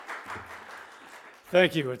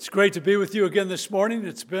Thank you. It's great to be with you again this morning.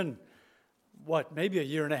 It's been, maybe a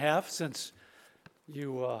year and a half since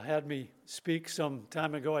you had me speak some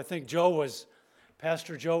time ago. I think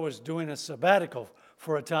Pastor Joe was doing a sabbatical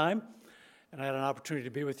for a time, and I had an opportunity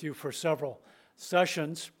to be with you for several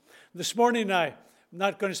sessions. This morning, I'm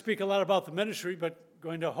not going to speak a lot about the ministry, but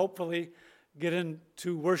going to hopefully get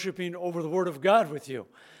into worshiping over the Word of God with you.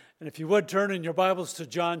 And if you would, turn in your Bibles to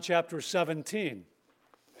John chapter 17.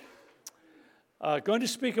 Going to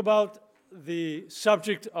speak about the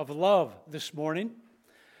subject of love this morning.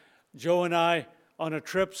 Joe and I, on a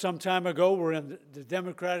trip some time ago, were in the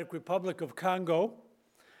Democratic Republic of Congo.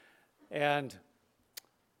 And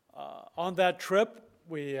on that trip,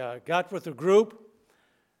 we got with a group,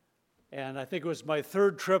 and I think it was my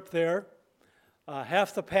third trip there.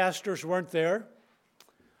 Half the pastors weren't there,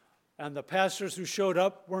 and the pastors who showed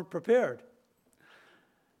up weren't prepared.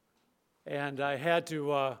 And I had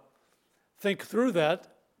to think through that.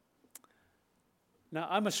 Now,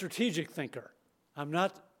 I'm a strategic thinker. I'm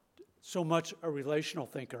not so much a relational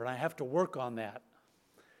thinker, and I have to work on that.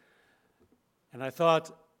 And I thought,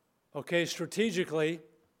 okay, strategically,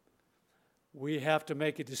 we have to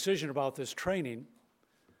make a decision about this training,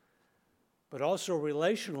 but also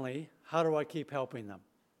relationally, how do I keep helping them?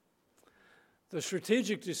 The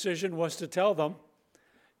strategic decision was to tell them,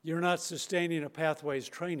 you're not sustaining a Pathways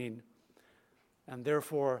training, and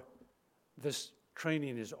therefore, this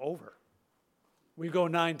training is over. We go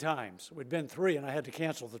 9 times. We'd been 3, and I had to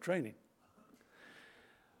cancel the training.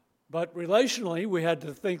 But relationally, we had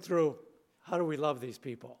to think through, how do we love these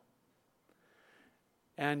people?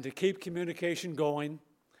 And to keep communication going.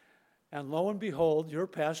 And lo and behold, your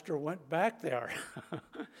pastor went back there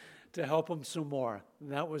to help them some more.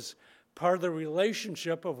 And that was part of the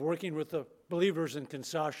relationship of working with the believers in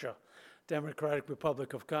Kinshasa, Democratic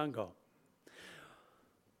Republic of Congo.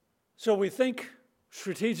 So we think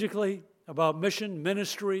strategically about mission,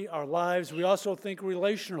 ministry, our lives. We also think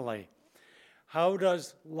relationally. How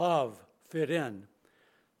does love fit in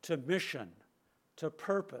to mission, to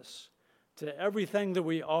purpose, to everything that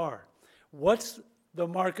we are? What's the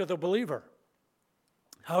mark of the believer?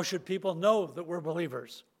 How should people know that we're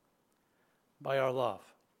believers? By our love.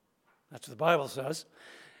 That's what the Bible says.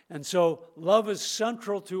 And so love is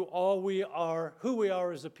central to all we are, who we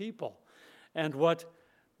are as a people, and what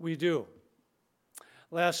we do.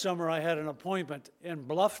 Last summer, I had an appointment in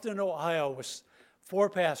Bluffton, Ohio, with 4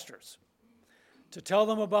 pastors to tell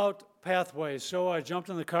them about Pathways. So I jumped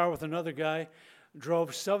in the car with another guy,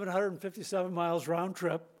 drove 757 miles round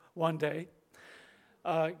trip one day,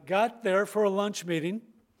 got there for a lunch meeting,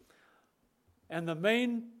 and the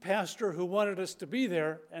main pastor who wanted us to be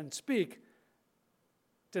there and speak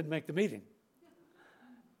didn't make the meeting.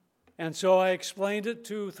 And so I explained it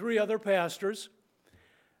to 3 other pastors,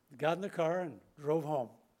 got in the car and drove home.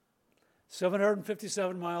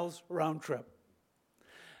 757 miles round trip.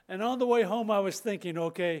 And on the way home, I was thinking,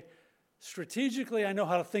 okay, strategically, I know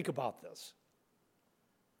how to think about this.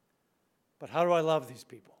 But how do I love these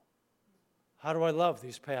people? How do I love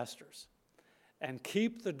these pastors? And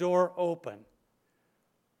keep the door open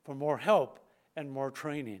for more help and more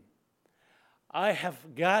training. I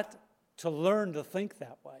have got to learn to think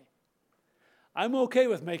that way. I'm okay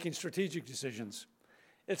with making strategic decisions.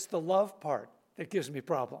 It's the love part that gives me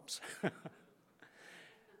problems.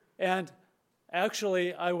 And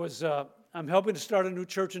actually, I'm helping to start a new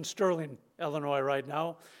church in Sterling, Illinois right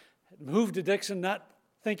now. Moved to Dixon, not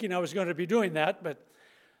thinking I was going to be doing that, but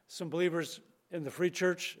some believers in the free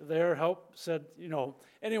church there said,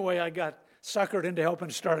 anyway, I got suckered into helping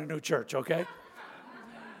to start a new church, okay?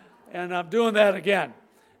 And I'm doing that again.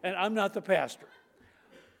 And I'm not the pastor.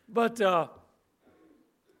 But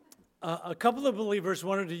a couple of believers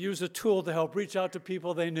wanted to use a tool to help reach out to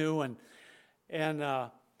people they knew, and I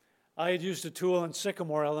had used a tool in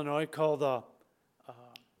Sycamore, Illinois called,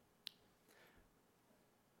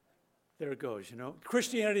 there it goes,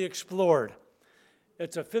 Christianity Explored.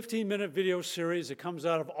 It's a 15-minute video series. It comes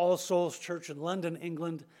out of All Souls Church in London,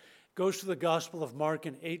 England, goes through the Gospel of Mark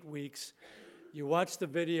in 8 weeks. You watch the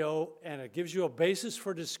video, and it gives you a basis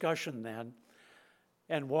for discussion then,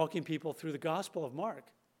 and walking people through the Gospel of Mark.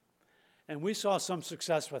 And we saw some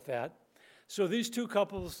success with that. So these 2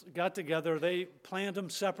 couples got together. They planned them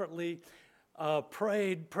separately,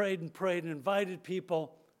 prayed, and invited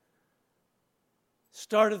people,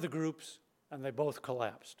 started the groups, and they both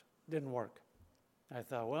collapsed. Didn't work. I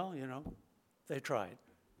thought, well, they tried.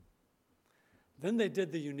 Then they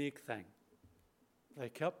did the unique thing. They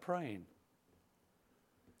kept praying.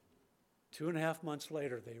 2.5 months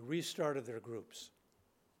later, they restarted their groups.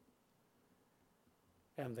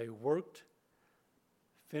 And they worked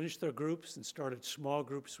finished their groups and started small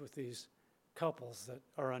groups with these couples that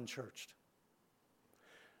are unchurched.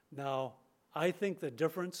 Now, I think the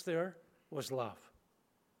difference there was love.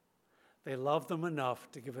 They loved them enough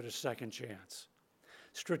to give it a second chance.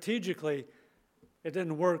 Strategically, it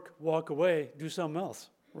didn't work, walk away, do something else,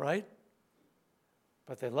 right?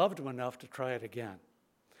 But they loved them enough to try it again.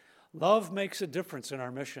 Love makes a difference in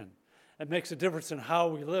our mission. It makes a difference in how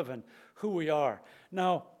we live and who we are.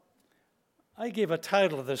 Now, I gave a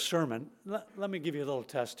title to this sermon. Let me give you a little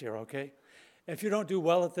test here, okay? If you don't do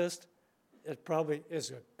well at this, it probably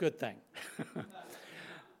is a good thing.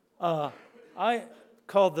 I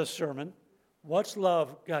called this sermon, What's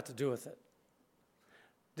Love Got to Do with It?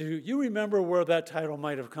 Do you remember where that title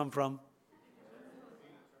might have come from?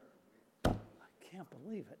 I can't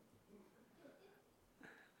believe it.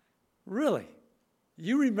 Really?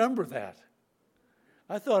 You remember that?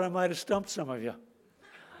 I thought I might have stumped some of you.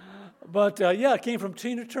 But yeah, it came from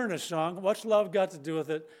Tina Turner's song, What's Love Got to Do with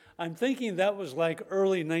It? I'm thinking that was like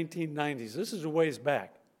early 1990s. This is a ways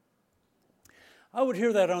back. I would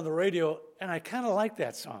hear that on the radio, and I kind of liked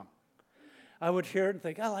that song. I would hear it and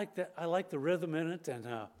think, I like that. I like the rhythm in it. And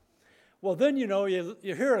well, then, you know, you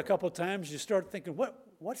hear it a couple times, you start thinking, what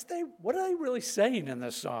are they really saying in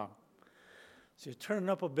this song? So you turn it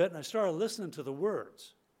up a bit, and I started listening to the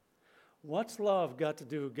words. What's love got to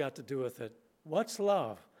do with it? What's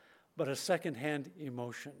love but a second-hand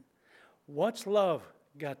emotion? What's love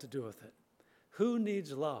got to do with it? Who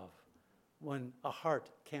needs love when a heart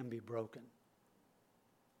can be broken?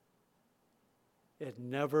 It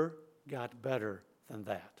never got better than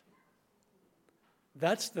that.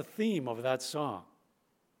 That's the theme of that song.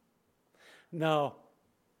 Now,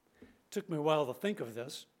 it took me a while to think of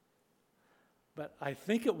this, but I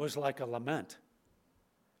think it was like a lament,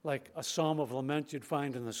 like a psalm of lament you'd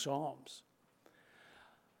find in the Psalms.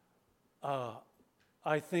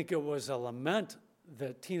 I think it was a lament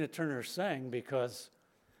that Tina Turner sang because,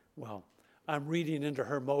 well, I'm reading into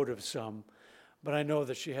her motives some, but I know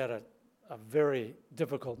that she had a very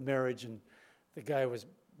difficult marriage, and the guy was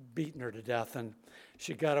beating her to death, and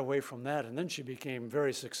she got away from that, and then she became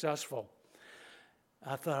very successful.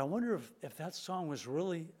 I thought, I wonder if that song was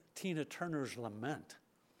really Tina Turner's lament.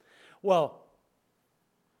 Well,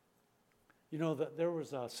 you know, there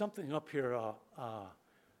was something up here,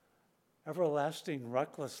 Everlasting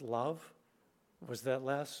Reckless Love was that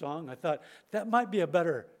last song. I thought that might be a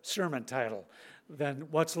better sermon title than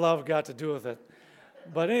What's Love Got to Do with It?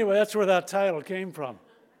 But anyway, that's where that title came from.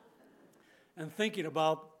 And thinking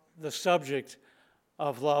about the subject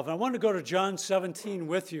of love. And I want to go to John 17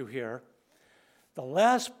 with you here. The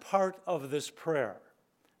last part of this prayer.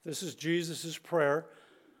 This is Jesus' prayer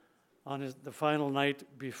on the final night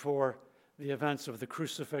before the events of the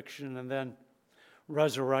crucifixion and then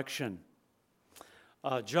resurrection.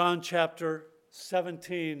 John chapter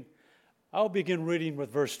 17, I'll begin reading with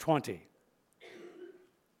verse 20.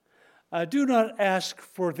 I do not ask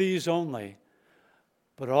for these only,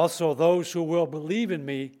 but also those who will believe in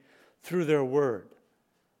me through their word,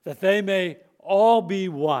 that they may all be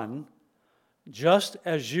one, just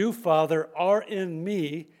as you, Father, are in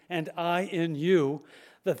me and I in you,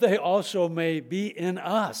 that they also may be in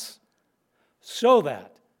us, so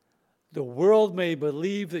that the world may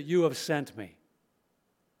believe that you have sent me.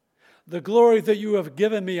 The glory that you have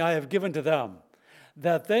given me, I have given to them,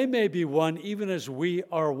 that they may be one even as we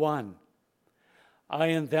are one. I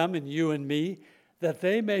and them and you and me, that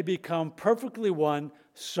they may become perfectly one,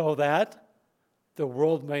 so that the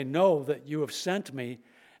world may know that you have sent me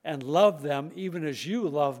and love them even as you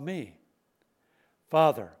love me.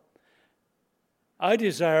 Father, I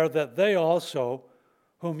desire that they also,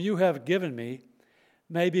 whom you have given me,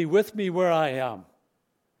 may be with me where I am,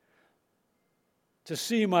 to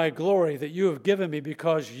see my glory that you have given me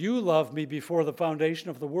because you loved me before the foundation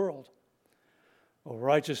of the world. O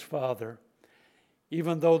righteous Father,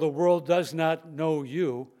 even though the world does not know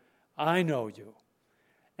you, I know you,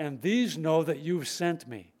 and these know that you've sent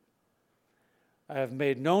me. I have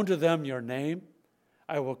made known to them your name.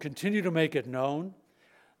 I will continue to make it known,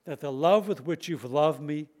 that the love with which you've loved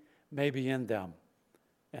me may be in them,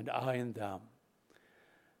 and I in them.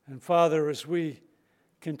 And Father, as we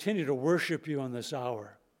continue to worship you in this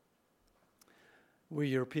hour, we,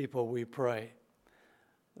 your people, we pray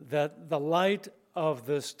that the light of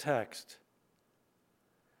this text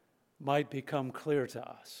might become clear to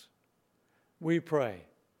us. We pray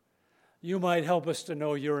you might help us to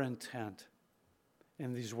know your intent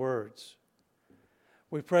in these words.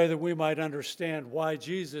 We pray that we might understand why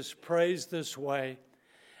Jesus prays this way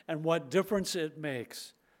and what difference it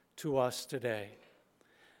makes to us today.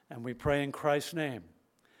 And we pray in Christ's name.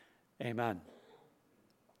 Amen.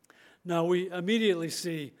 Now, we immediately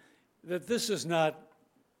see that this is not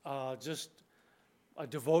just a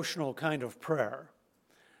devotional kind of prayer.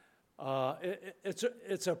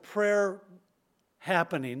 It's a prayer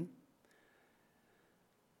happening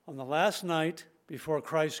on the last night before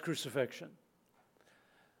Christ's crucifixion.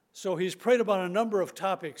 So he's prayed about a number of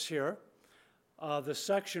topics here. The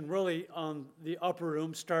section really on the upper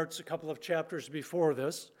room starts a couple of chapters before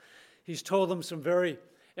this. He's told them some very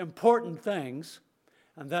important things,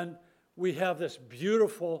 and then we have this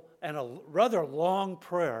beautiful and a rather long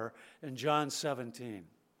prayer in John 17.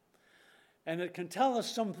 And it can tell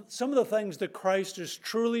us some of the things that Christ is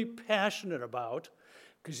truly passionate about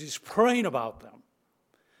because he's praying about them.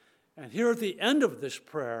 And here at the end of this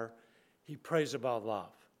prayer, he prays about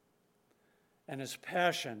love and his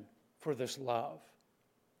passion for this love.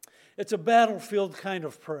 It's a battlefield kind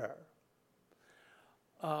of prayer.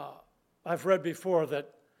 I've read before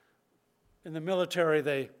that in the military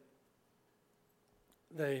they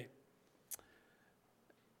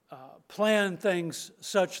plan things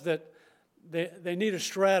such that they need a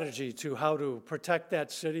strategy to how to protect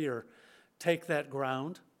that city or take that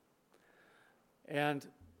ground. And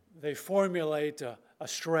they formulate a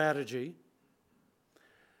strategy.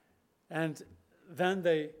 And then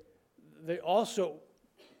the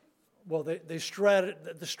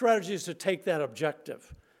strategy is to take that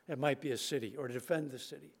objective. It might be a city or to defend the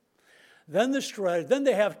city. Then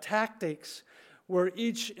they have tactics where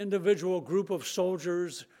each individual group of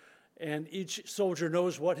soldiers and each soldier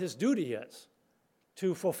knows what his duty is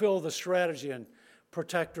to fulfill the strategy and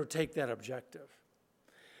protect or take that objective.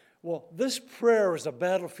 Well, this prayer is a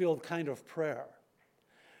battlefield kind of prayer.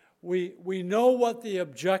 We know what the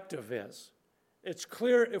objective is. It's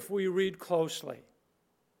clear if we read closely.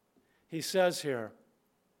 He says here,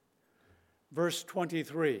 verse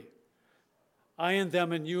 23, I and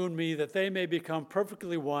them and you and me, that they may become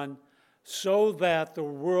perfectly one, so that the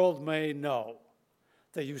world may know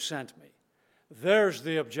that you sent me. There's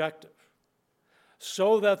the objective.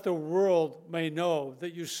 So that the world may know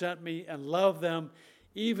that you sent me and love them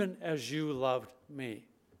even as you loved me.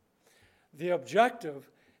 The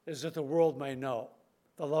objective is that the world may know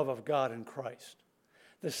the love of God in Christ.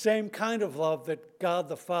 The same kind of love that God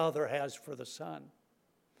the Father has for the Son.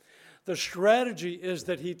 The strategy is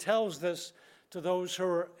that he tells this to those who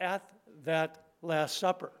are at that Last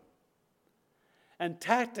Supper. And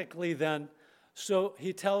tactically then, so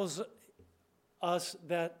he tells us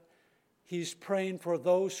that he's praying for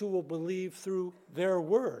those who will believe through their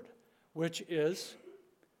word, which is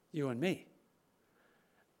you and me.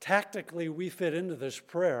 Tactically, we fit into this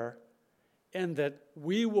prayer in that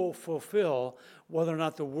we will fulfill whether or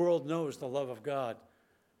not the world knows the love of God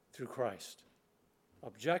through Christ.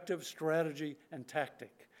 Objective, strategy, and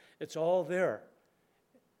tactic. It's all there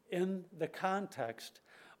in the context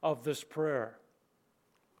of this prayer,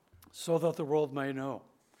 so that the world may know.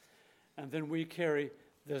 And then we carry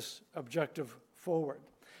this objective forward.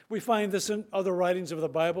 We find this in other writings of the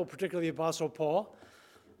Bible, particularly the Apostle Paul.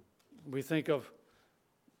 We think of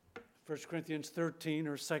 1 Corinthians 13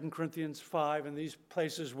 or 2 Corinthians 5 and these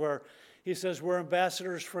places where he says we're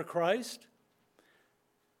ambassadors for Christ,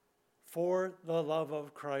 for the love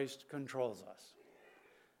of Christ controls us.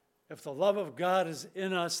 If the love of God is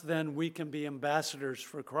in us, then we can be ambassadors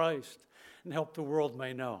for Christ and help the world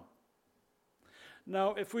may know.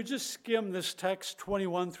 Now, if we just skim this text,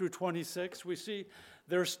 21 through 26, we see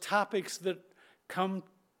there's topics that come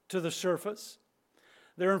to the surface.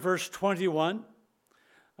 There in verse 21,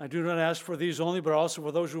 I do not ask for these only, but also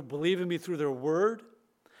for those who believe in me through their word,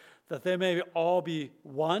 that they may all be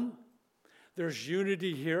one. There's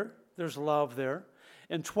unity here. There's love there.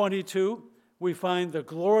 In 22, we find the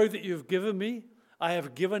glory that you've given me, I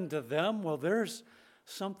have given to them. Well, there's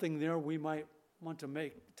something there we might want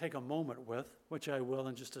to take a moment with, which I will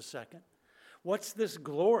in just a second. What's this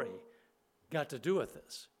glory got to do with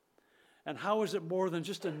this? And how is it more than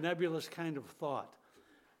just a nebulous kind of thought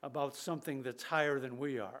about something that's higher than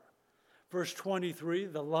we are? Verse 23,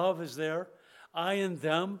 the love is there. I and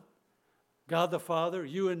them, God the Father,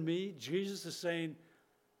 you and me. Jesus is saying,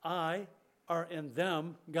 I are in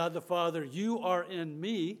them, God the Father, you are in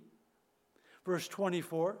me. Verse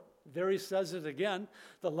 24, there he says it again,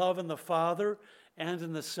 the love in the Father and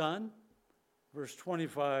in the Son. Verse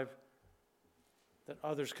 25, that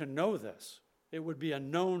others can know this. It would be a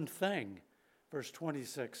known thing. Verse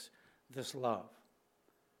 26, this love.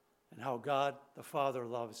 And how God the Father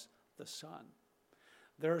loves the Son.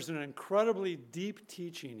 There's an incredibly deep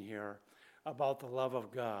teaching here about the love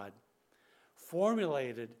of God,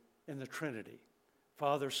 formulated in the Trinity,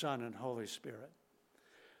 Father, Son, and Holy Spirit.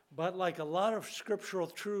 But like a lot of scriptural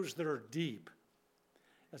truths that are deep,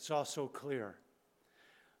 It's also clear.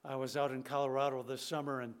 I was out in Colorado this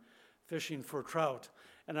summer and fishing for trout,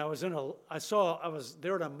 and I was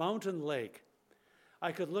there at a mountain lake.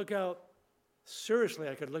 I could look out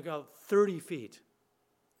 30 feet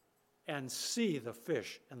and see the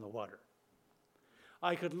fish in the water.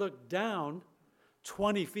 I could look down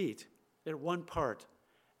 20 feet at one part.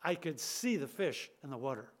 I could see the fish in the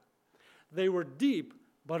water. They were deep,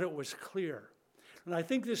 but it was clear. And I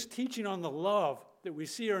think this teaching on the love that we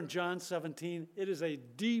see here in John 17, it is a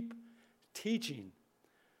deep teaching,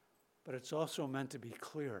 but it's also meant to be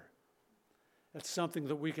clear. It's something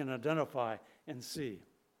that we can identify and see.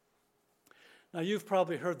 Now, you've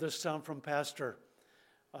probably heard this sound from Pastor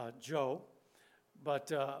Joe,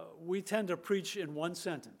 but we tend to preach in one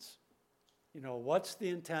sentence. You know, what's the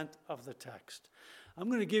intent of the text? I'm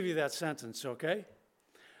going to give you that sentence, okay?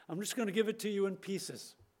 I'm just going to give it to you in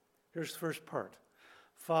pieces. Here's the first part.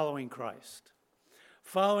 Following Christ.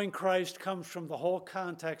 Following Christ comes from the whole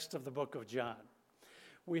context of the book of John.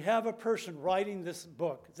 We have a person writing this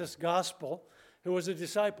book, this gospel, who was a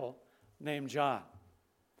disciple named John.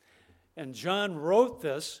 And John wrote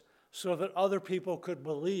this so that other people could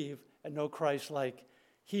believe and know Christ like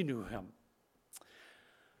he knew him.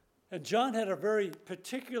 And John had a very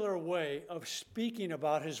particular way of speaking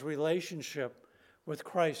about his relationship with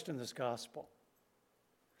Christ in this gospel.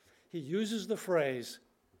 He uses the phrase,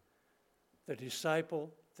 the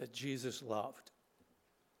disciple that Jesus loved.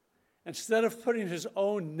 Instead of putting his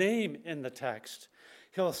own name in the text,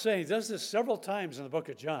 he'll say, he does this several times in the book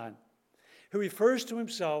of John, he refers to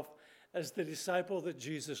himself as the disciple that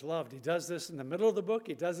Jesus loved. He does this in the middle of the book.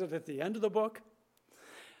 He does it at the end of the book.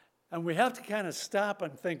 And we have to kind of stop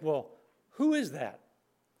and think, well, who is that?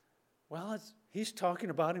 Well, he's talking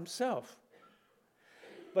about himself.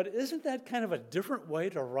 But isn't that kind of a different way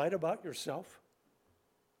to write about yourself?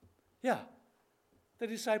 Yeah, the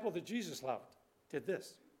disciple that Jesus loved did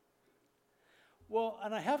this. Well,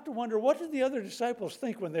 and I have to wonder, what did the other disciples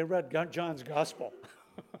think when they read John's gospel?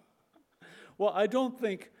 Well, I don't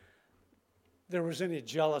think there was any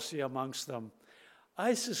jealousy amongst them.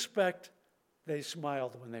 I suspect they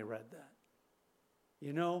smiled when they read that.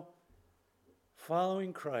 You know,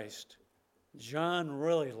 following Christ, John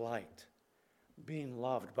really liked being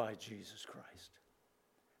loved by Jesus Christ.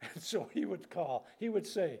 And so he would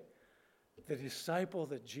say, the disciple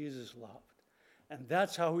that Jesus loved. And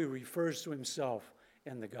that's how he refers to himself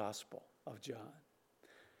in the Gospel of John.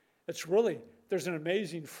 There's an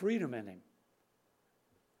amazing freedom in him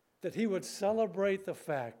that he would celebrate the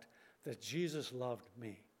fact that Jesus loved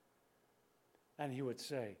me. And he would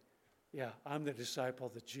say, yeah, I'm the disciple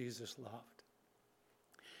that Jesus loved.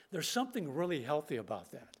 There's something really healthy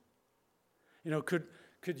about that. You know, could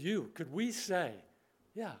we say,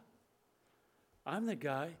 yeah, I'm the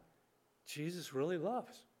guy Jesus really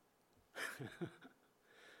loves.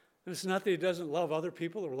 It's not that he doesn't love other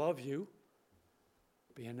people or love you,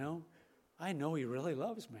 but you know, I know he really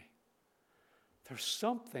loves me. There's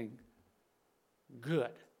something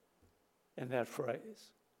good in that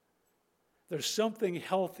phrase. There's something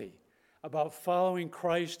healthy about following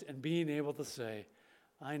Christ and being able to say,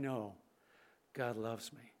 I know God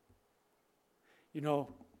loves me. You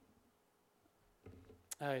know,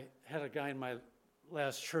 I had a guy in my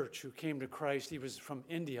last church who came to Christ. He was from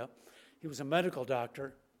India. He was a medical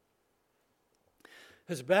doctor.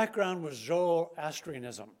 His background was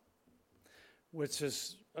Zoroastrianism, which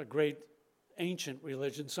is a great ancient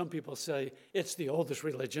religion. Some people say it's the oldest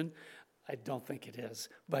religion. I don't think it is,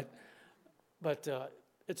 but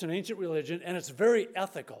it's an ancient religion, and it's very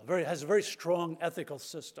ethical. Has a very strong ethical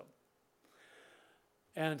system.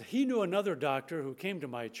 And he knew another doctor who came to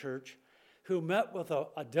my church who met with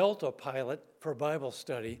a Delta pilot for Bible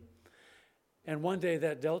study. And one day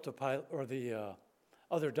that Delta pilot, or the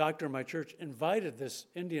other doctor in my church, invited this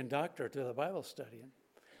Indian doctor to the Bible study. And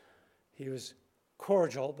he was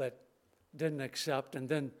cordial, but didn't accept. And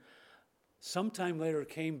then sometime later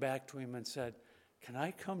came back to him and said, can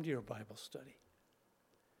I come to your Bible study?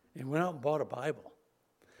 And went out and bought a Bible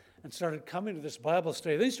and started coming to this Bible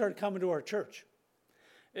study. Then he started coming to our church.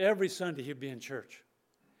 Every Sunday he'd be in church.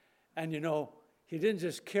 And you know, he didn't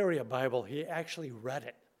just carry a Bible, he actually read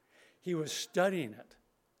it. He was studying it.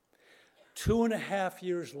 2.5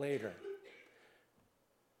 years later,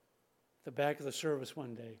 the back of the service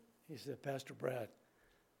one day, he said, Pastor Brad,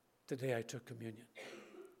 today I took communion.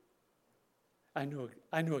 I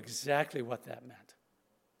knew exactly what that meant.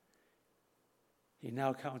 He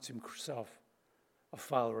now counts himself a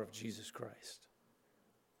follower of Jesus Christ.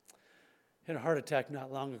 He had a heart attack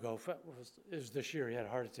not long ago. It was this year he had a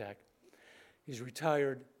heart attack. He's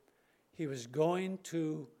retired. He was going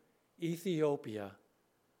to Ethiopia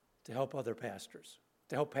to help other pastors,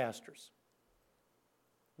 to help pastors.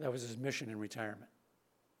 That was his mission in retirement.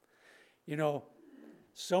 You know,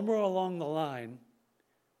 somewhere along the line,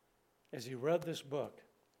 as he read this book,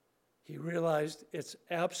 he realized it's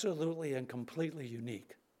absolutely and completely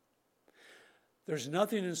unique. There's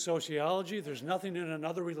nothing in sociology, there's nothing in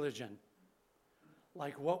another religion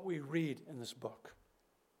like what we read in this book.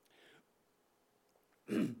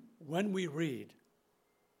 When we read,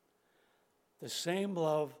 the same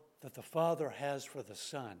love that the Father has for the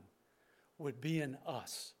Son would be in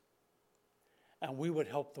us, and we would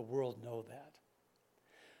help the world know that.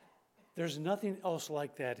 There's nothing else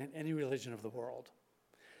like that in any religion of the world.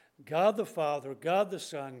 God the Father, God the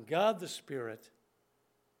Son, God the Spirit,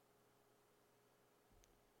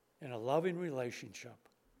 in a loving relationship,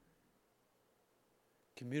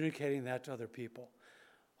 communicating that to other people.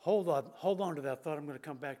 Hold on to that thought. I'm going to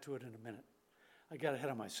come back to it in a minute. I got ahead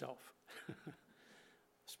of myself. I'm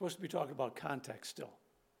supposed to be talking about context still.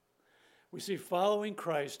 We see following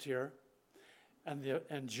Christ here,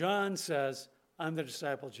 and John says, I'm the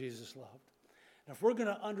disciple Jesus loved. And if we're going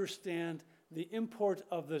to understand the import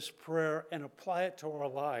of this prayer and apply it to our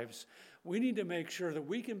lives, we need to make sure that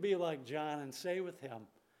we can be like John and say with him,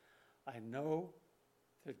 I know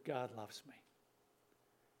that God loves me,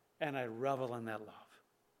 and I revel in that love.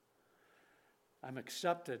 I'm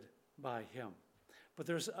accepted by him. But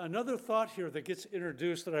there's another thought here that gets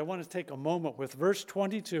introduced that I want to take a moment with. Verse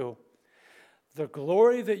 22, the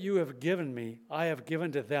glory that you have given me, I have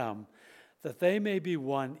given to them, that they may be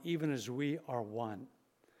one, even as we are one.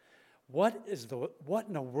 What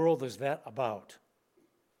in the world is that about?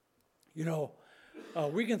 You know,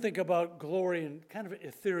 we can think about glory in kind of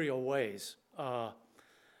ethereal ways, so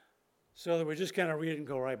that we just kind of read it and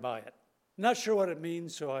go right by it. Not sure what it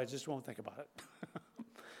means, so I just won't think about it.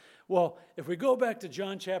 Well, if we go back to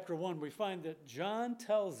John chapter 1, we find that John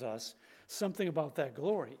tells us something about that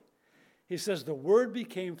glory. He says, the Word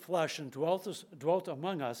became flesh and dwelt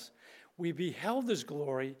among us. We beheld his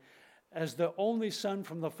glory as the only Son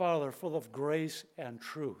from the Father, full of grace and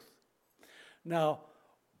truth. Now,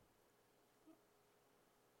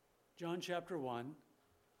 John chapter 1,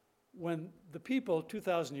 when the people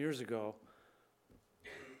 2,000 years ago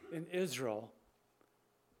in Israel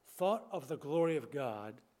thought of the glory of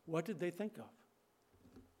God, what did they think of?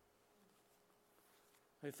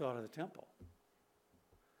 They thought of the temple.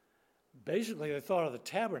 Basically, they thought of the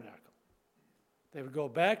tabernacle. They would go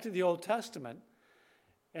back to the Old Testament,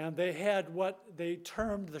 and they had what they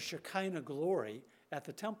termed the Shekinah glory at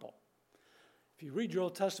the temple. If you read your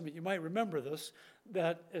Old Testament, you might remember this,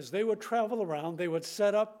 that as they would travel around, they would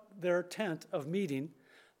set up their tent of meeting,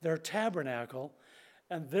 their tabernacle,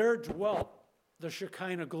 and there dwelt the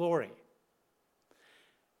Shekinah glory.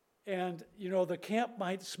 And, you know, the camp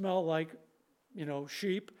might smell like, you know,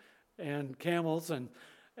 sheep and camels, and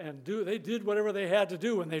they did whatever they had to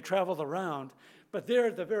do when they traveled around. But there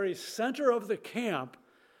at the very center of the camp,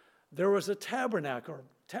 there was a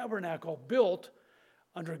tabernacle built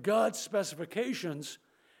under God's specifications,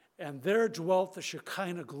 and there dwelt the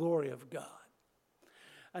Shekinah glory of God.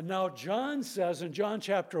 And now John says in John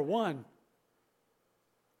chapter 1,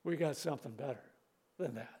 we got something better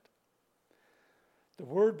than that. The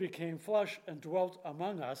Word became flesh and dwelt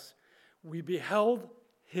among us. We beheld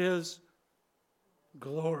his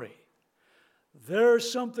glory.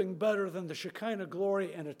 There's something better than the Shekinah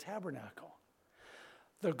glory in a tabernacle.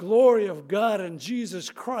 The glory of God in Jesus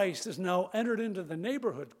Christ has now entered into the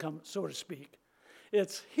neighborhood, so to speak.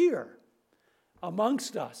 It's here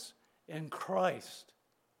amongst us in Christ.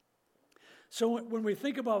 So when we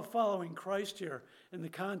think about following Christ here in the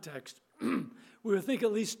context, we would think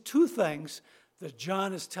at least two things that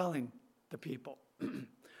John is telling the people.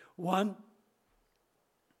 One,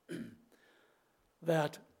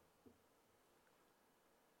 that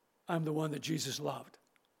I'm the one that Jesus loved.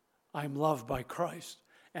 I'm loved by Christ.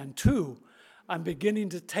 And two, I'm beginning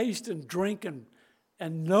to taste and drink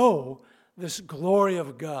and know this glory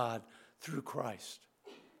of God through Christ.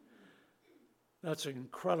 That's an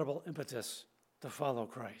incredible impetus to follow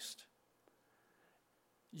Christ.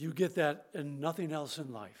 You get that in nothing else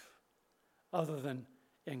in life other than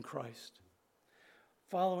in Christ.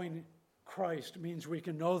 Following Christ means we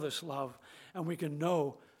can know this love and we can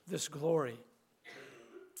know this glory.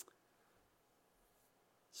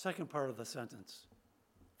 Second part of the sentence,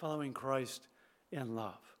 following Christ in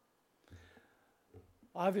love.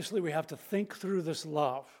 Obviously, we have to think through this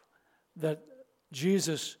love that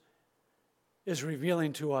Jesus is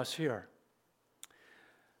revealing to us here.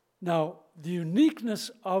 Now, the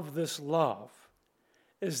uniqueness of this love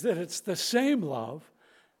is that it's the same love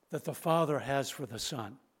that the Father has for the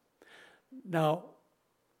Son. Now,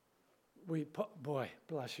 boy,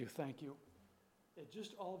 bless you, thank you. It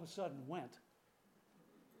just all of a sudden went.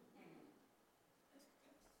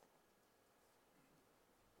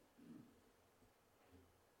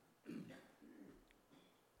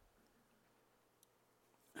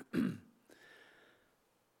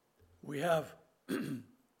 We have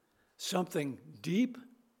something deep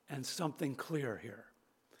and something clear here.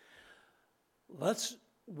 Let's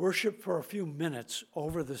worship for a few minutes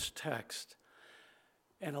over this text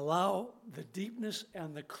and allow the deepness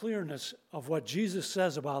and the clearness of what Jesus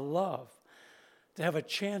says about love to have a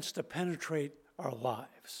chance to penetrate our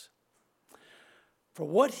lives. For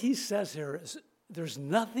what he says here is there's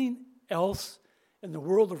nothing else in the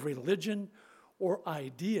world of religion or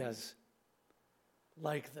ideas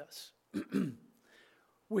like this.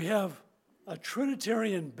 We have a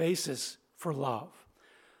Trinitarian basis for love.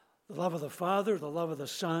 The love of the Father, the love of the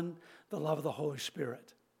Son, the love of the Holy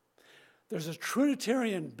Spirit. There's a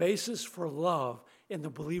Trinitarian basis for love in the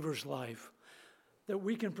believer's life that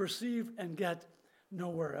we can perceive and get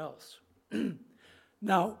nowhere else.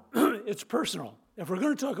 Now, it's personal. If we're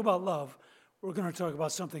going to talk about love, we're going to talk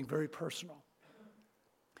about something very personal.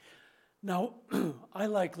 Now, I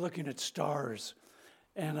like looking at stars,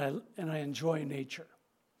 and I enjoy nature.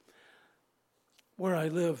 Where I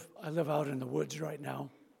live out in the woods right now,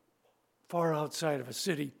 far outside of a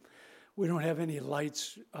city. We don't have any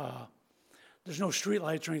lights. There's no street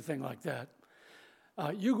lights or anything like that.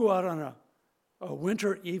 You go out on a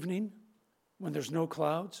winter evening when there's no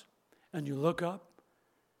clouds, and you look up,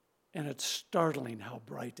 and it's startling how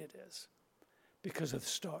bright it is because of the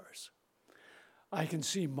stars. I can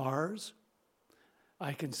see Mars.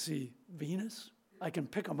 I can see Venus. I can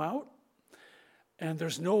pick them out, and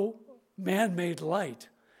there's no man-made light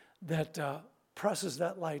that presses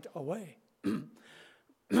that light away.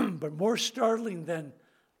 But more startling than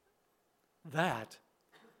that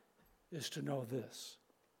is to know this.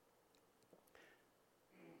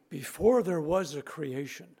 Before there was a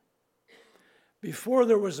creation, before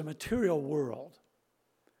there was a material world,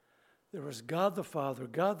 there was God the Father,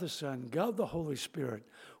 God the Son, God the Holy Spirit,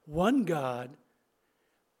 one God,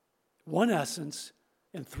 one essence,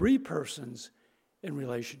 and three persons in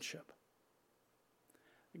relationship.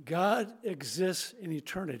 God exists in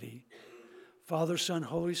eternity, Father, Son,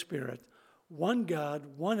 Holy Spirit, one God,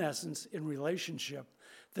 one essence in relationship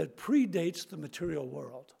that predates the material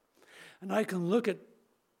world. And I can look at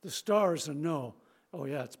the stars and know, oh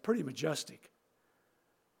yeah, it's pretty majestic.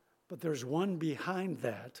 But there's one behind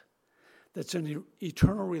that that's an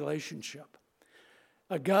eternal relationship.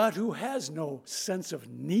 A God who has no sense of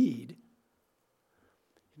need.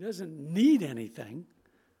 He doesn't need anything.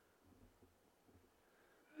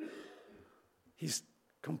 He's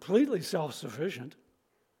completely self-sufficient.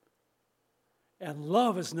 And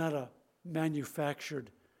love is not a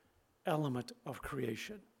manufactured element of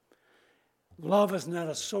creation. Love is not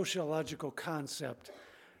a sociological concept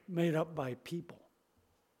made up by people.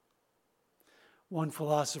 One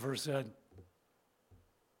philosopher said,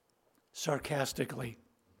 sarcastically,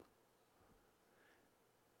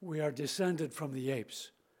 we are descended from the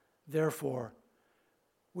apes, therefore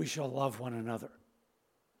we shall love one another.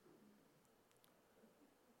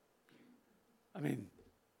 I mean,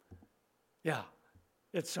 yeah,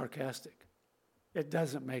 it's sarcastic. It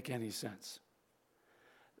doesn't make any sense.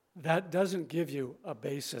 That doesn't give you a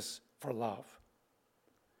basis for love.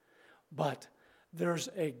 But there's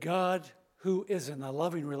a God who is in a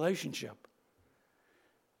loving relationship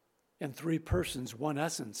in three persons, one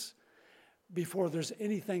essence, before there's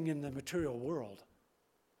anything in the material world.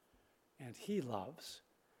 And he loves,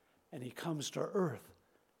 and he comes to earth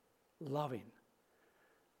loving.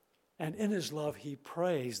 And in his love, he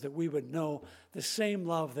prays that we would know the same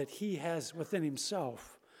love that he has within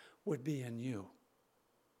himself would be in you.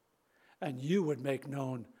 And you would make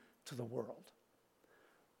known to the world.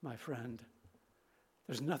 My friend,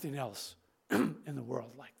 there's nothing else in the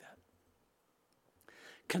world like that.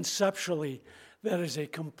 Conceptually, that is a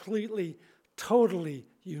completely, totally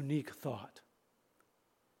unique thought.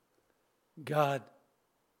 God,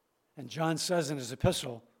 and John says in his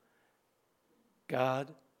epistle,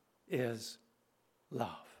 God is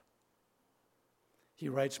love. He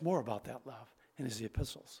writes more about that love in his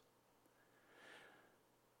epistles.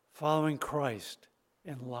 Following Christ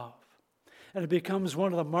in love. And it becomes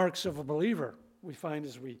one of the marks of a believer, we find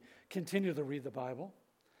as we continue to read the Bible.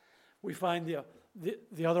 We find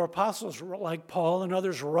the other apostles like Paul and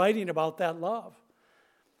others writing about that love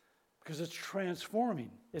because it's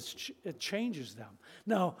transforming. It changes them.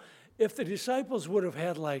 Now, if the disciples would have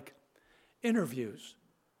had like interviews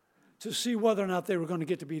to see whether or not they were going to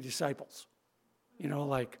get to be disciples,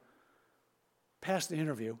 like pass the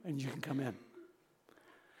interview and you can come in.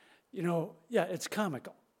 Yeah, it's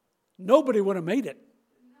comical. Nobody would have made it.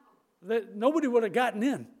 Nobody would have gotten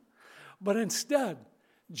in. But instead,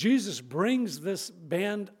 Jesus brings this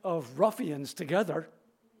band of ruffians together,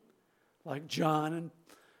 like John and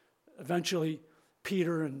eventually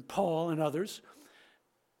Peter and Paul and others,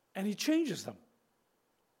 and he changes them.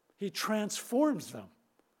 He transforms them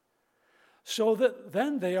so that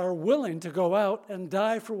then they are willing to go out and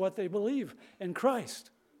die for what they believe in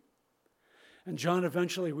Christ. And John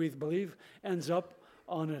eventually, we believe, ends up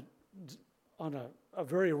on a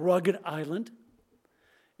very rugged island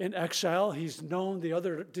in exile. He's known the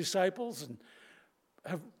other disciples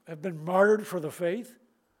and have been martyred for the faith.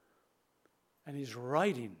 And he's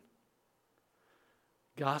writing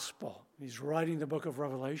gospel. He's writing the book of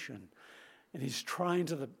Revelation. And he's trying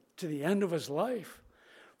to the end of his life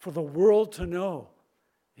for the world to know,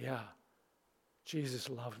 yeah, Jesus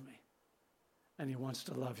loved me. And he wants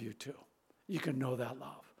to love you too. You can know that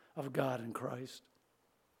love of God in Christ.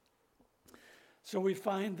 So we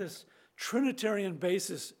find this Trinitarian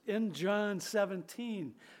basis in John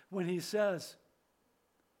 17 when he says,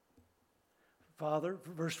 Father,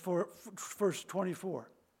 verse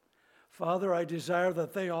 24, Father, I desire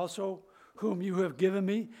that they also, whom you have given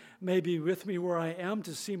me, may be with me where I am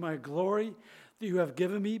to see my glory that you have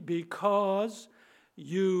given me because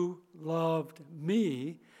you loved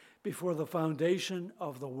me before the foundation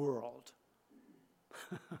of the world.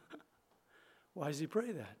 Why does he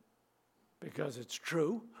pray that? Because it's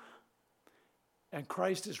true. And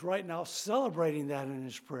Christ is right now celebrating that in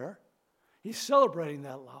his prayer. He's celebrating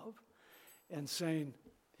that love and saying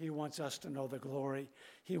he wants us to know the glory.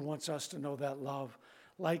 He wants us to know that love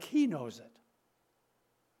like he knows it.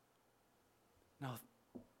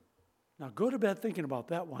 Now go to bed thinking about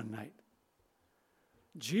that one night.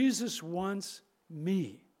 Jesus wants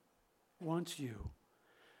me, wants you,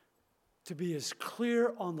 to be as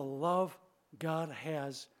clear on the love God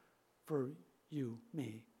has for you,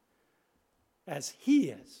 me, as he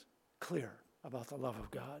is clear about the love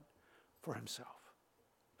of God for himself.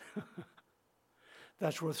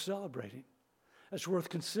 That's worth celebrating. That's worth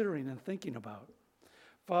considering and thinking about.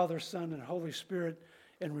 Father, Son, and Holy Spirit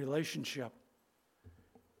in relationship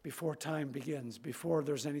before time begins, before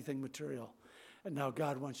there's anything material. And now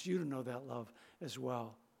God wants you to know that love as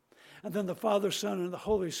well. And then the Father, Son, and the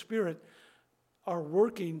Holy Spirit are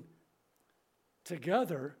working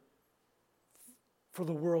together for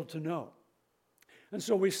the world to know. And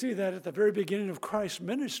so we see that at the very beginning of Christ's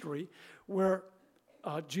ministry, where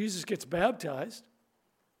Jesus gets baptized,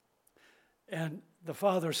 and the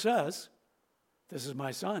Father says, "This is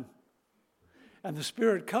my Son." And the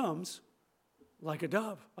Spirit comes like a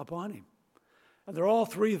dove upon him. And they're all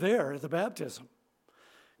three there at the baptism,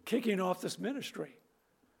 kicking off this ministry,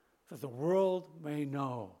 that the world may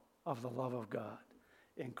know of the love of God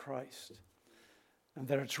in Christ, and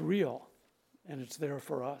that it's real, and it's there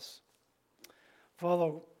for us.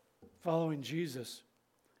 Following Jesus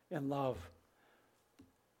in love,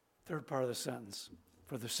 third part of the sentence,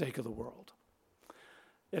 for the sake of the world.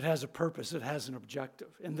 It has a purpose, it has an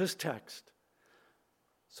objective. In this text,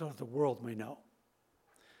 so that the world may know.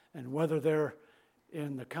 And whether they're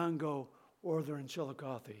in the Congo or they're in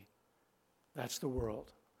Chillicothe, that's the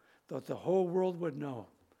world. That the whole world would know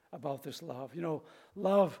about this love. You know,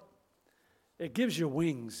 love, it gives you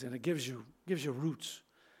wings and it gives you roots.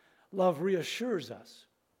 Love reassures us.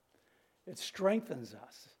 It strengthens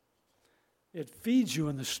us. It feeds you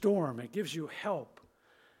in the storm. It gives you help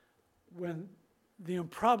when the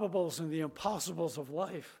improbables and the impossibles of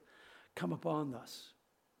life come upon us.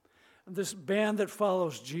 And this band that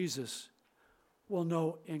follows Jesus will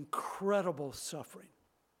know incredible suffering.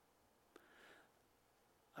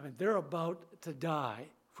 I mean, they're about to die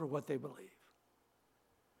for what they believe.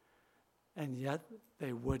 And yet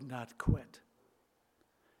they would not quit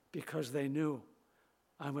because they knew,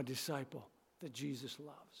 I'm a disciple that Jesus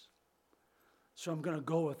loves. So I'm going to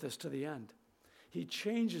go with this to the end. He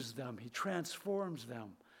changes them. He transforms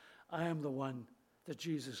them. I am the one that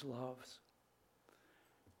Jesus loves.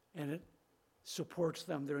 And it supports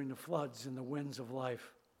them during the floods and the winds of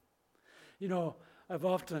life. You know, I've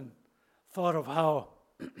often thought of how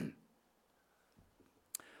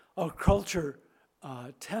our culture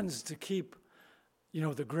tends to keep,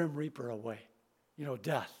 the grim reaper away,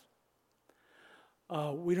 death.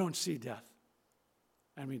 We don't see death.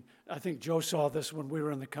 I mean, I think Joe saw this when we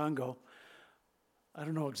were in the Congo. I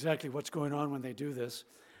don't know exactly what's going on when they do this,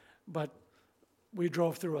 but we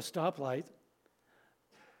drove through a stoplight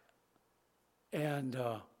and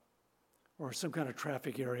or some kind of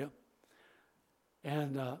traffic area,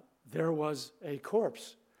 and there was a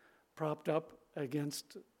corpse propped up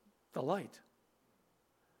against the light.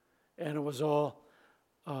 And it was all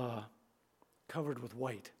covered with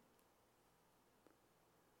white.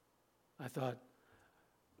 I thought,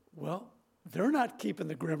 well, they're not keeping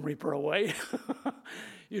the Grim Reaper away.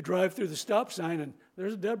 You drive through the stop sign and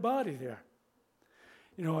there's a dead body there.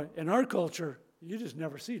 You know, in our culture, you just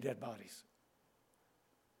never see dead bodies.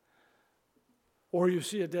 Or you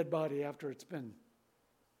see a dead body after it's been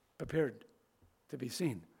prepared to be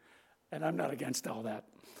seen. And I'm not against all that.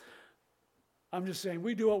 I'm just saying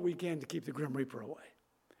we do what we can to keep the Grim Reaper away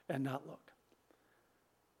and not look.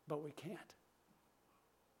 But we can't.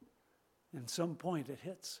 At some point it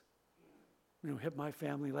hits. You know, hit my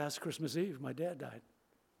family last Christmas Eve. My dad died.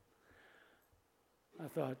 I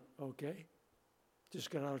thought, okay, just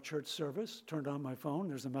got out of church service, turned on my phone.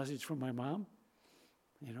 There's a message from my mom.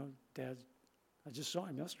 You know, Dad, I just saw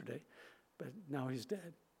him yesterday, but now he's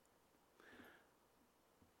dead.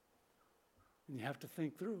 And you have to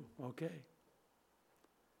think through, okay,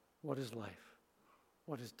 what is life?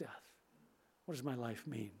 What is death? What does my life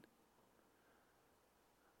mean?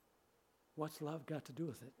 What's love got to do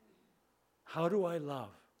with it? How do I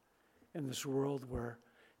love in this world where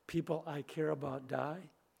people I care about die?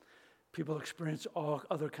 People experience all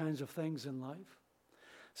other kinds of things in life.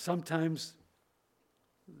 Sometimes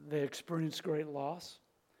they experience great loss.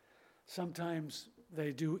 Sometimes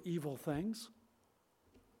they do evil things.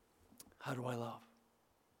 How do I love?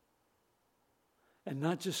 And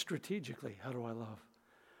not just strategically, how do I love?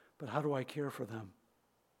 But how do I care for them?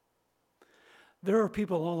 There are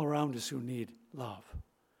people all around us who need love.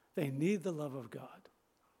 They need the love of God.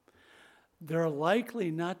 They're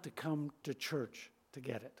likely not to come to church to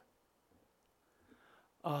get it.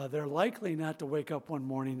 They're likely not to wake up one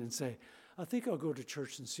morning and say, I think I'll go to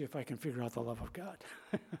church and see if I can figure out the love of God.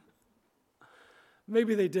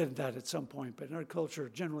 Maybe they did that at some point, but in our culture,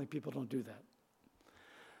 generally people don't do that.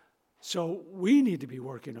 So we need to be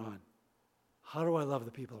working on, how do I love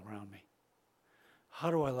the people around me? How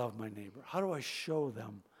do I love my neighbor? How do I show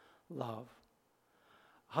them love?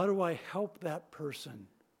 How do I help that person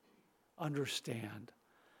understand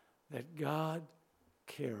that God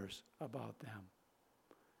cares about them?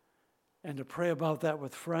 And to pray about that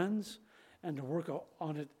with friends and to work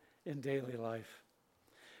on it in daily life.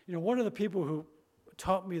 You know, one of the people who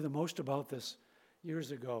taught me the most about this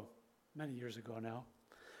years ago, many years ago now,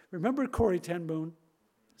 remember Corrie ten Boom?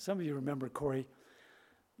 Some of you remember Corrie.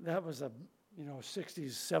 That was a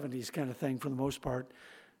 60s, 70s kind of thing for the most part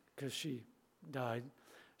because she died.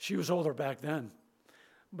 She was older back then.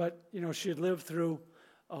 But, she had lived through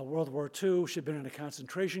World War II. She'd been in a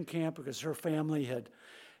concentration camp because her family had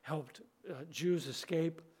helped Jews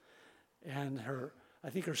escape. And I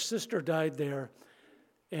think her sister died there.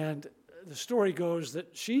 And the story goes that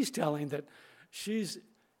she's telling that she's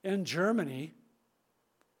in Germany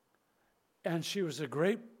and she was a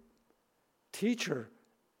great teacher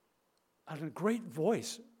and a great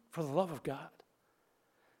voice for the love of God.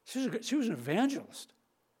 She was an evangelist.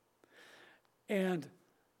 And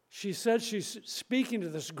she said she's speaking to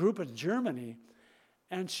this group in Germany,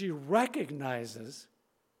 and she recognizes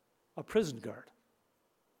a prison guard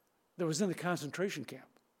that was in the concentration camp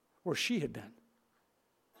where she had been.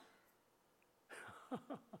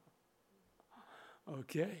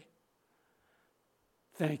 Okay.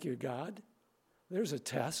 Thank you, God. There's a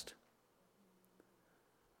test.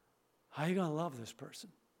 How are you going to love this person?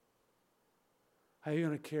 How are you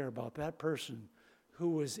going to care about that person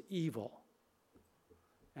who was evil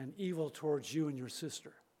and evil towards you and your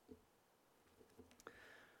sister?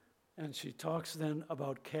 And she talks then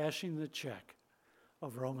about cashing the check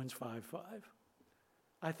of Romans 5:5.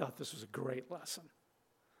 I thought this was a great lesson.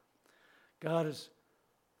 God has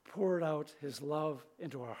poured out his love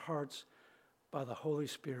into our hearts by the Holy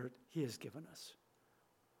Spirit he has given us.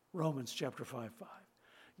 Romans chapter 5:5.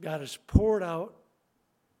 God has poured out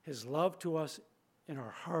his love to us in our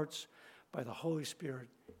hearts by the Holy Spirit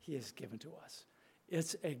he has given to us.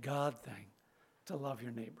 It's a God thing to love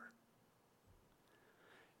your neighbor.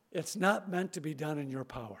 It's not meant to be done in your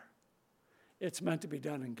power. It's meant to be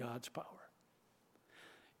done in God's power.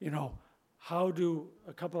 How do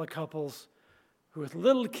a couple of couples who with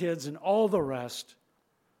little kids and all the rest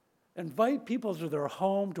invite people to their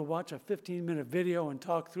home to watch a 15-minute video and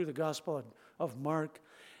talk through the Gospel of Mark?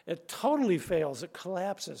 It totally fails. It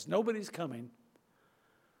collapses. Nobody's coming.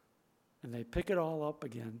 And they pick it all up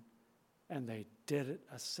again, and they did it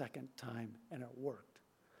a second time, and it worked.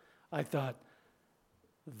 I thought,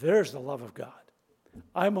 there's the love of God.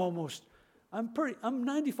 I'm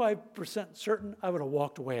 95% certain I would have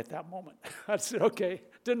walked away at that moment. I said, okay,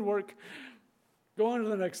 didn't work. Go on to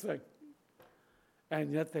the next thing.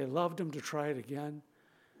 and yet they loved him to try it again.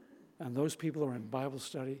 And those people are in Bible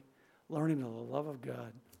study, learning the love of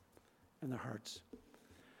God in their hearts.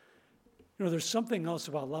 You know, there's something else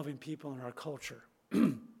about loving people in our culture.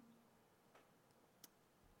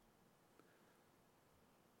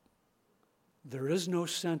 There is no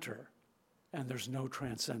center and there's no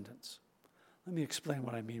transcendence. Let me explain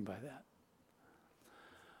what I mean by that.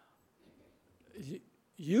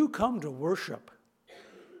 You come to worship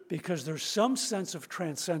because there's some sense of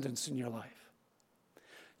transcendence in your life.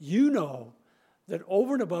 You know that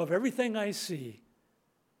over and above everything I see,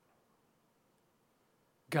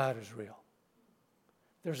 God is real.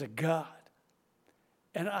 There's a God,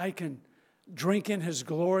 and I can drink in his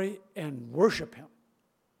glory and worship him.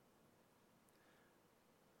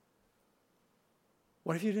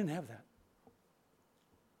 What if you didn't have that?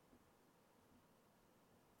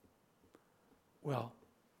 Well,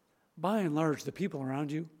 by and large, the people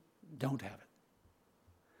around you don't have it.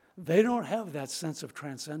 They don't have that sense of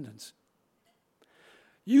transcendence.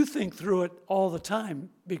 You think through it all the time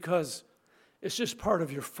because it's just part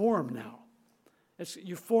of your form now.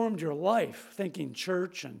 You formed your life thinking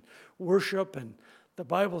church and worship and the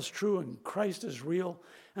Bible's true and Christ is real.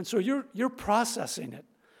 And so you're processing it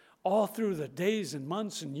all through the days and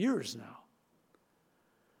months and years now.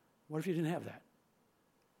 What if you didn't have that?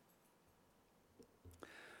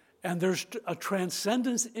 And there's a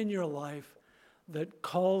transcendence in your life that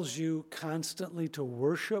calls you constantly to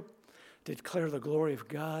worship, to declare the glory of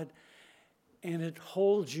God, and it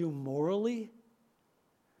holds you morally.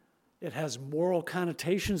 It has moral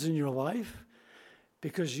connotations in your life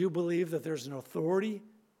because you believe that there's an authority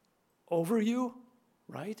over you,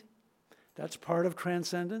 right? That's part of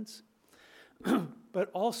transcendence.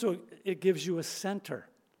 But also it gives you a center.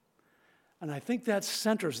 And I think that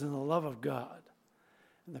centers in the love of God.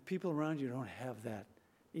 And the people around you don't have that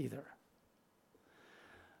either.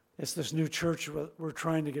 It's this new church we're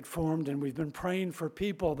trying to get formed, and we've been praying for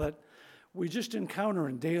people that we just encounter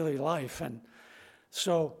in daily life. And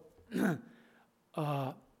so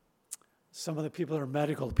some of the people are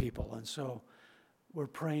medical people, and so we're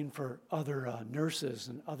praying for other nurses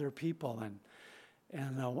and other people.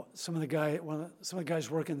 And some of the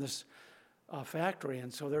guys work in this factory,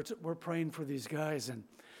 and so we're praying for these guys. And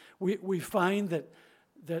we find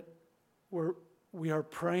that we are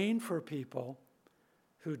praying for people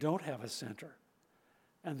who don't have a center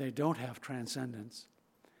and they don't have transcendence.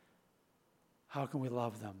 How can we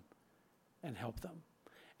love them and help them?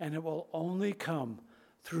 And it will only come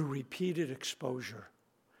through repeated exposure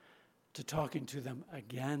to talking to them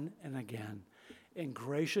again and again in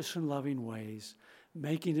gracious and loving ways,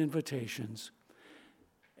 making invitations,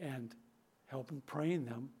 and helping praying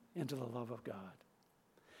them into the love of God.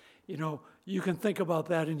 You know, you can think about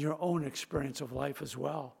that in your own experience of life as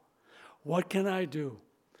well. What can I do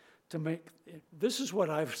to make, this is what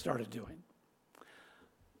I've started doing.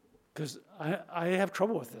 Because I have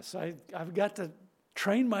trouble with this. I've got to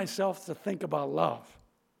train myself to think about love.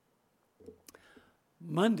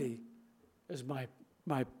 Monday is my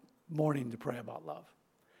morning to pray about love.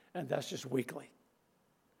 And that's just weekly.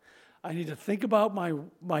 I need to think about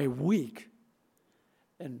my week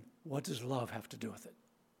and what does love have to do with it?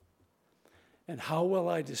 And how will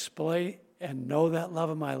I display and know that love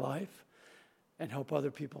in my life and help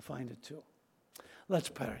other people find it too? Let's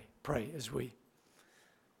pray as we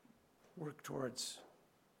work towards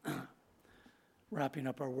wrapping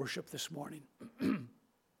up our worship this morning.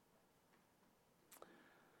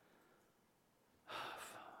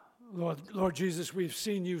 Lord Jesus, we've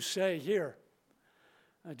seen you say here,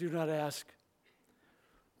 I do not ask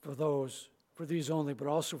for these only, but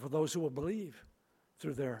also for those who will believe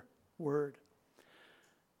through their word.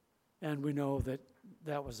 And we know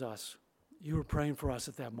that was us. You were praying for us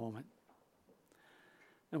at that moment.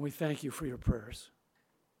 And we thank you for your prayers.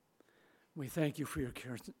 We thank you for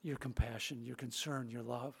your compassion, your concern, your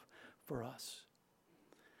love for us.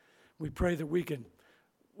 We pray that we can,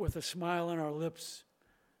 with a smile on our lips,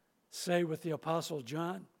 say with the Apostle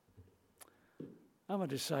John, I'm a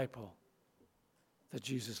disciple that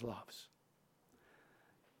Jesus loves.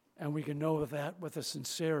 And we can know that with a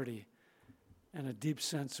sincerity and a deep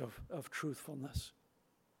sense of truthfulness.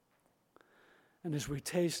 And as we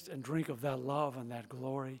taste and drink of that love and that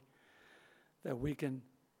glory, that we can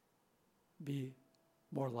be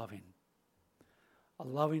more loving, a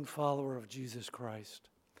loving follower of Jesus Christ.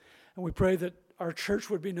 And we pray that our church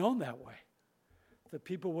would be known that way, that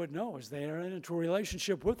people would know as they enter into a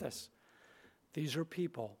relationship with us, these are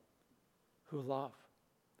people who love.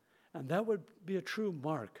 And that would be a true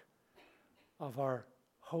mark of our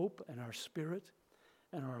hope and our spirit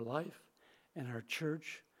and our life and our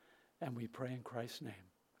church And we pray in Christ's name.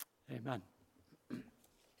 Amen.